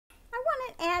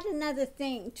add another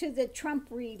thing to the Trump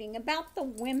reading about the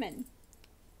women.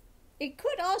 It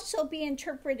could also be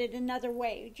interpreted another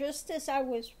way. Just as I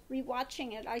was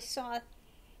rewatching it, I saw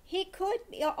he could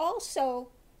also,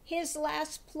 his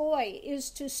last ploy is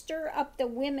to stir up the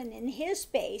women in his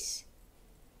base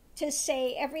to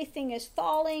say everything is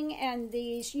falling and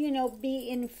these, be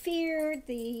in fear,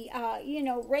 the,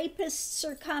 rapists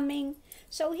are coming.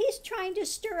 So he's trying to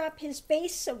stir up his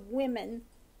base of women,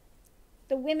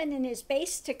 the women in his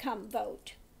base to come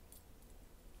vote.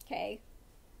 Okay.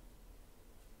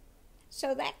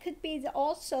 So that could be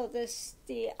also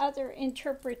the other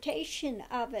interpretation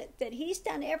of it, that he's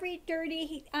done every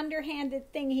dirty,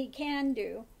 underhanded thing he can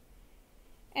do.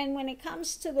 And when it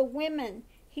comes to the women,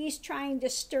 he's trying to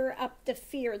stir up the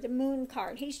fear, the moon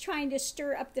card. He's trying to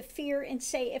stir up the fear and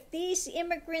say, if these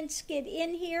immigrants get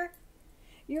in here,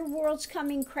 your world's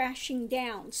coming crashing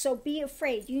down. So be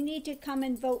afraid. You need to come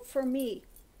and vote for me.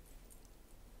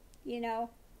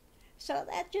 So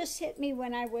that just hit me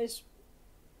when I was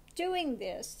doing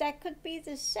this. That could be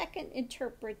the second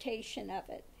interpretation of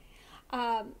it.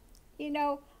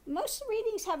 Most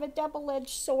readings have a double-edged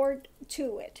sword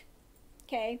to it.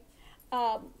 Okay?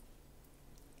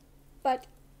 But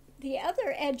the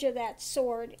other edge of that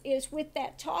sword is with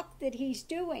that talk that he's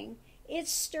doing,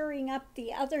 it's stirring up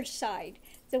the other side,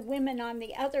 the women on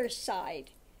the other side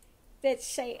that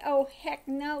say, oh, heck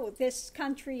no, this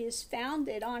country is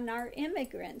founded on our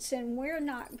immigrants and we're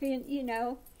not being,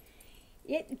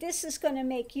 this is going to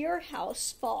make your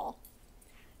house fall.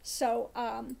 So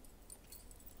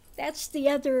that's the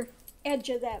other edge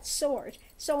of that sword.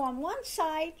 So on one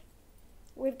side,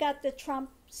 we've got the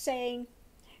Trump saying,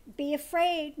 be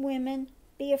afraid, women,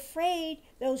 be afraid.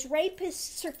 Those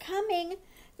rapists are coming.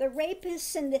 The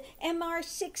rapists and the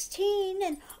MR16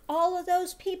 and all of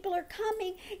those people are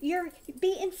coming.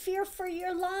 Be in fear for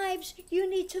your lives. You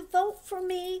need to vote for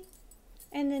me.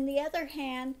 And on the other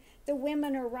hand, the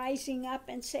women are rising up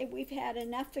and say, we've had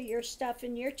enough of your stuff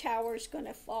and your tower's going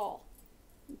to fall.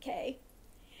 Okay?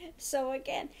 So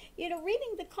again,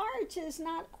 reading the cards is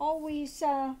not always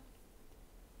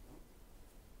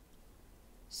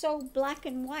so black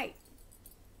and white.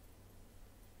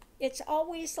 It's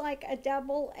always like a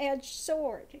double-edged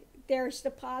sword. There's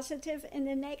the positive and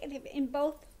the negative in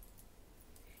both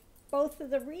of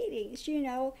the readings.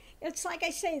 It's like I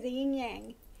say, the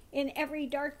yin-yang. In every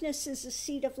darkness is a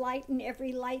seed of light, and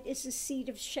every light is a seed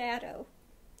of shadow.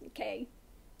 Okay?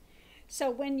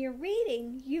 So when you're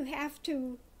reading, you have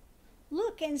to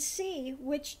look and see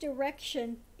which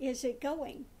direction is it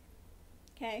going.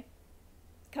 Okay?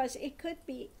 Because it could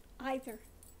be either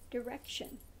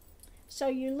direction. So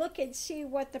you look and see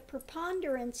what the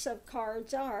preponderance of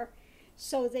cards are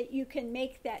so that you can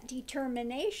make that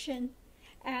determination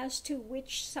as to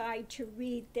which side to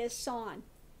read this on.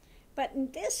 But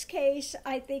in this case,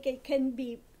 I think it can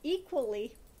be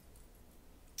equally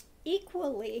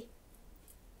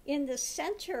in the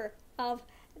center of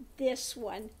this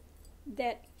one,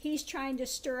 that he's trying to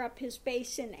stir up his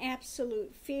base in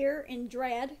absolute fear and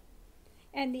dread.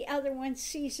 And the other one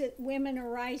sees that women are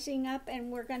rising up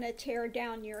and we're going to tear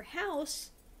down your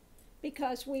house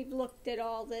because we've looked at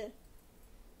all the,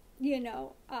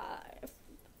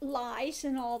 lies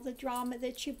and all the drama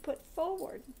that you put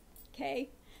forward. Okay?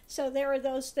 So there are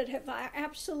those that have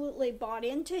absolutely bought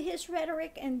into his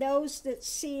rhetoric and those that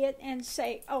see it and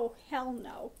say, oh, hell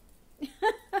no.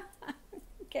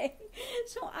 Okay?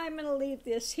 So I'm going to leave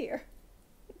this here.